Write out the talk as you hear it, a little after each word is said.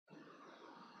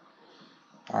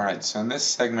Alright, so in this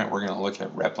segment we're going to look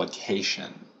at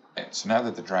replication. So now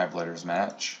that the drive letters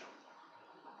match,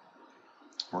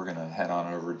 we're going to head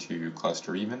on over to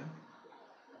cluster even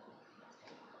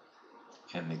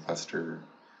in the cluster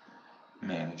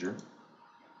manager.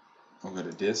 We'll go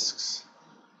to disks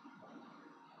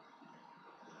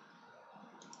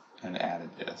and add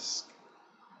a disk.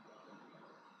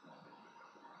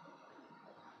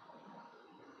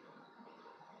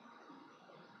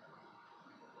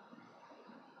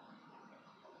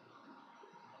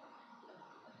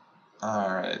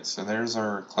 Alright, so there's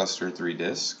our cluster 3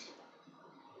 disk.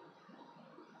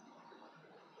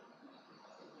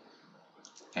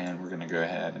 And we're going to go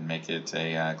ahead and make it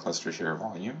a cluster share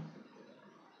volume.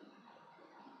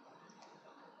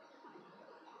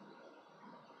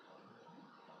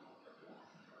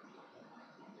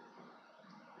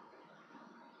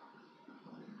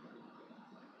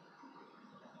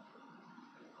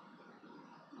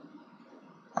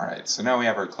 Alright, so now we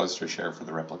have our cluster share for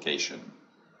the replication.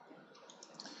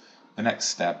 The next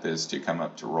step is to come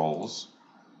up to roles,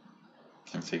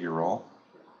 configure role,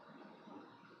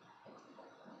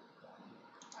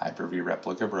 HyperV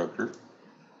Replica Broker,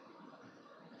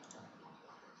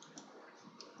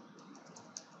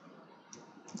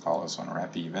 call this one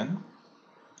rep even,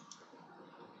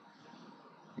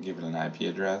 give it an IP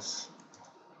address,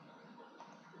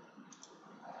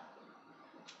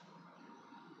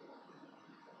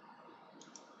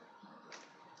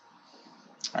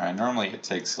 Alright, normally it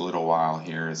takes a little while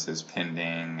here. It says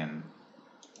pending, and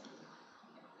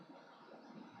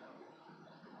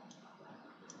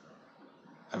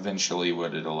eventually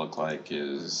what it'll look like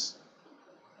is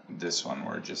this one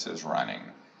where it just says running.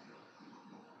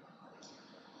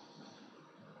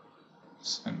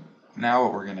 So now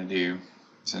what we're going to do,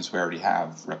 since we already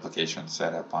have replication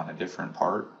set up on a different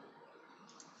part,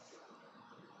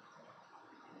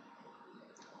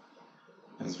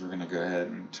 is we're going to go ahead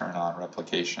and turn on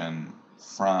replication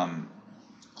from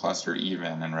cluster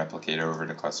even and replicate over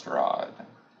to cluster odd.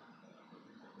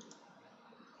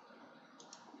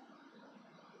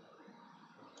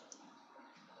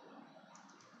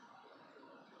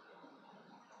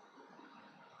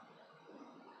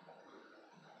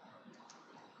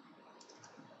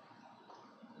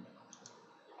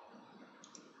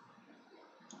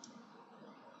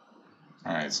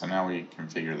 Alright, so now we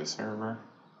configure the server.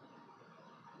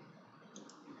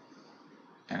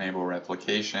 Enable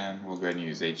replication, we'll go ahead and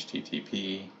use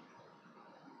HTTP.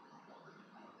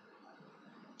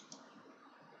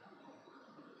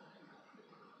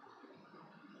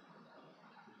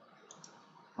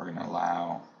 We're going to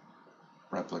allow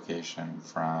replication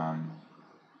from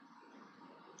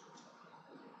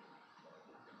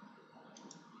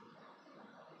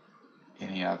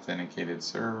any authenticated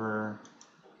server.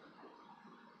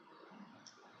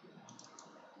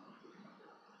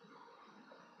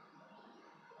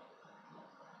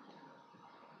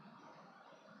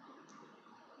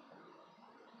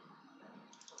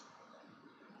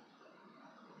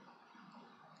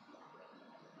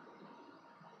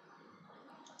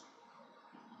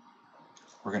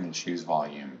 We're going to choose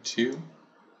volume 2,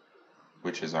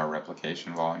 which is our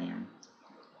replication volume.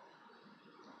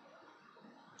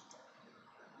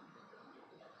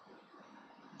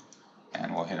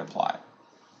 And we'll hit apply.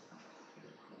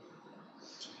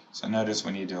 So notice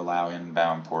we need to allow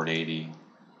inbound port 80.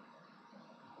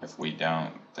 If we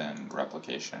don't, then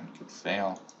replication could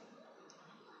fail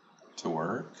to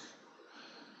work.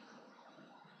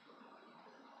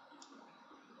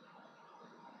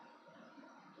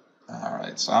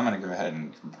 Alright, so I'm going to go ahead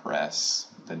and compress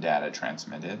the data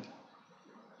transmitted.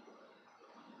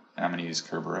 And I'm going to use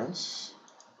Kerberos.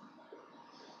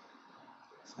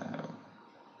 So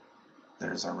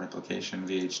there's our replication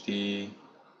VHD.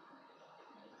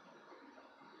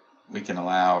 We can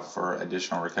allow for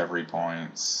additional recovery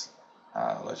points.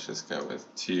 Let's just go with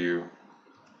 2.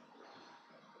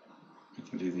 We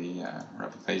can do the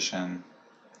replication.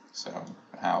 So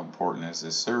how important is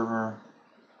this server?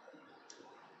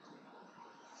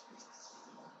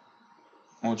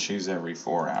 We'll choose every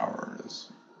 4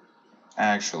 hours.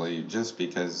 Actually, just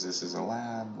because this is a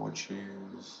lab, we'll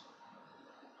choose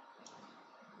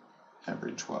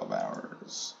every 12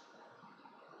 hours.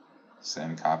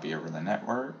 Send copy over the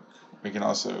network. We can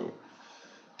also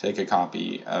take a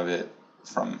copy of it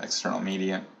from external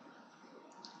media,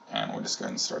 and we'll just go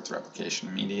ahead and start the replication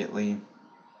immediately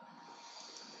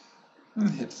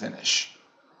and hit finish.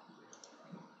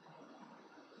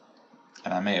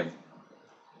 And I may have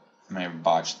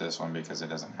botched this one because it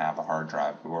doesn't have a hard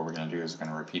drive, but what we're going to do is we're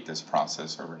going to repeat this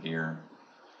process over here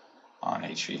on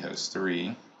HV host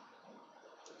 3.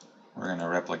 We're going to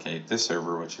replicate this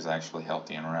server, which is actually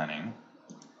healthy and running.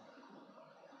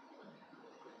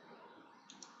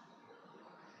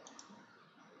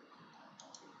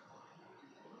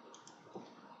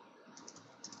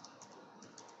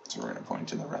 So we're going to point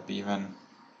to the rep even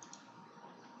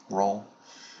role,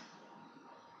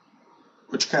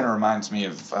 which kind of reminds me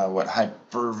of what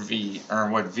HyperV, or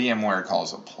what VMware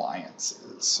calls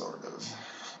appliances, sort of.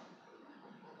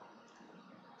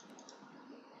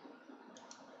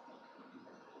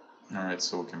 Alright,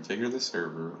 so we'll configure the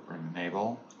server,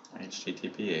 enable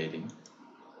HTTP 80,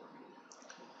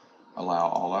 allow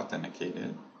all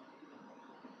authenticated,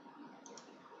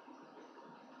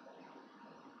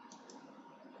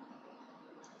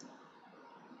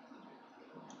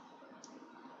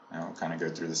 and we'll kind of go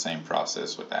through the same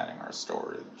process with adding our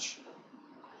storage.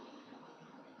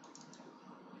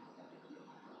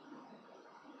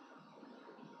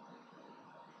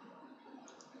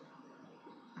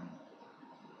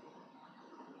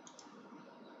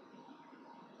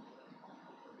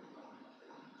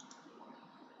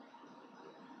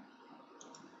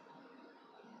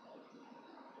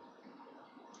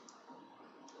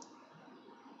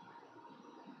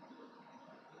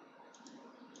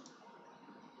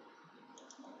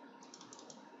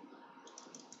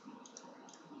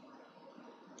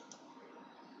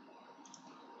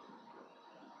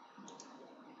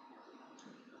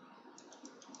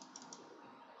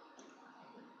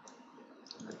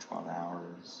 For 12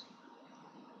 hours.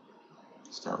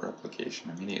 Start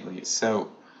replication immediately.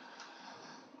 So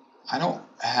I don't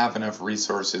have enough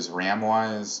resources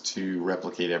RAM-wise to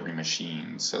replicate every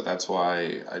machine, so that's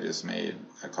why I just made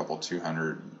a couple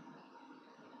 200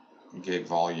 gig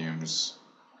volumes.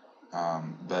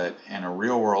 But in a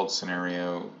real-world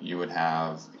scenario, you would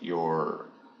have your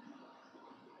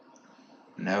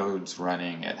nodes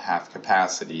running at half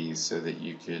capacity so that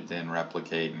you could then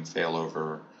replicate and fail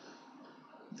over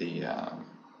the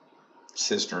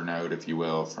sister node, if you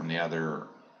will, from the other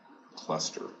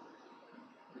cluster.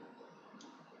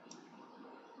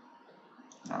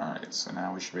 Alright, so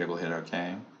now we should be able to hit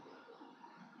OK.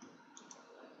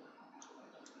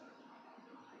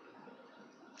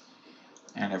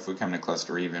 And if we come to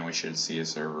cluster even, we should see a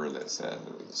server that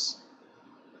says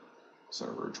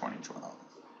server 2012.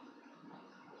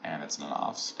 And it's in an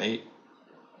off state.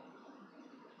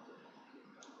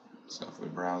 So if we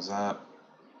browse up,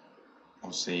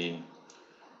 we'll see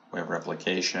we have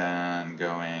replication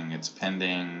going, it's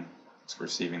pending, it's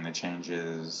receiving the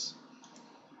changes.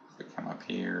 If we come up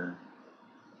here,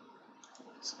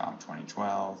 it's on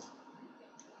 2012.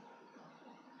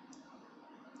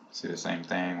 See the same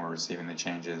thing, we're receiving the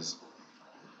changes.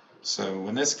 So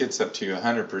when this gets up to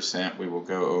 100%, we will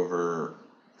go over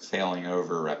failing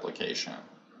over replication.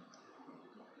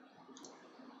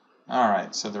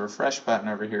 Alright, so the refresh button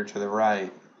over here to the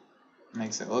right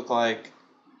makes it look like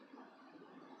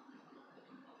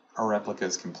our replica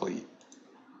is complete.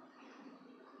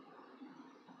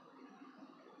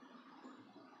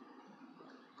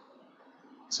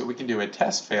 So we can do a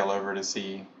test failover to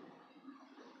see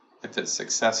if it's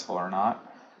successful or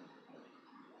not.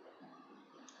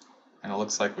 And it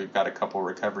looks like we've got a couple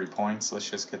recovery points. Let's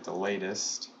just get the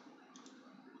latest.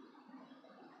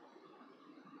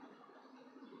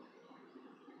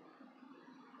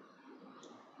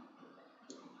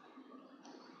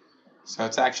 So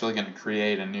it's actually going to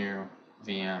create a new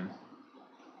VM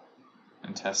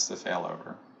and test the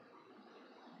failover.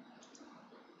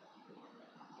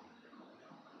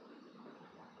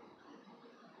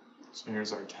 So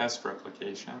here's our test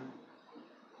replication.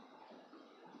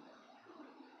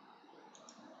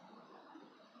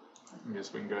 I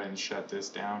guess we can go ahead and shut this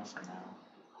down for now.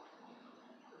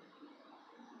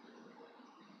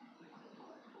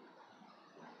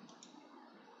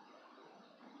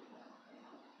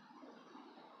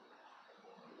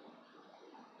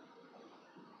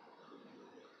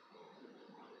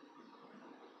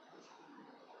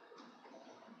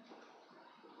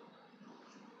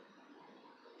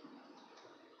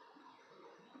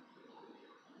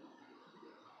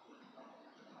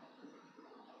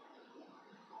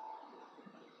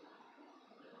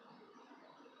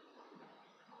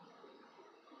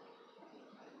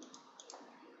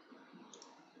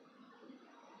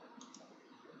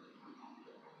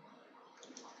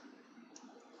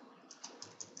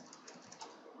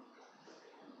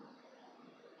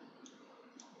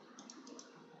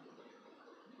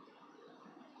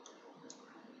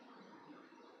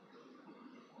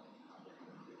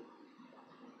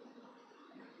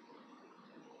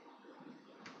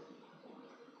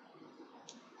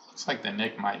 Looks like the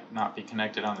NIC might not be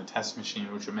connected on the test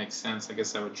machine, which would make sense. I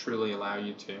guess that would truly allow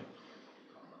you to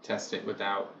test it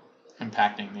without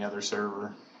impacting the other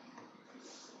server.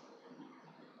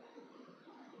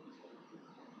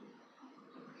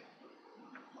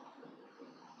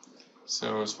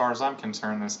 So as far as I'm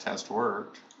concerned, this test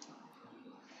worked.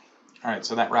 Alright,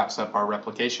 so that wraps up our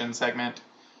replication segment.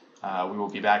 We will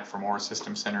be back for more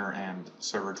System Center and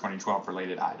Server 2012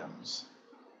 related items.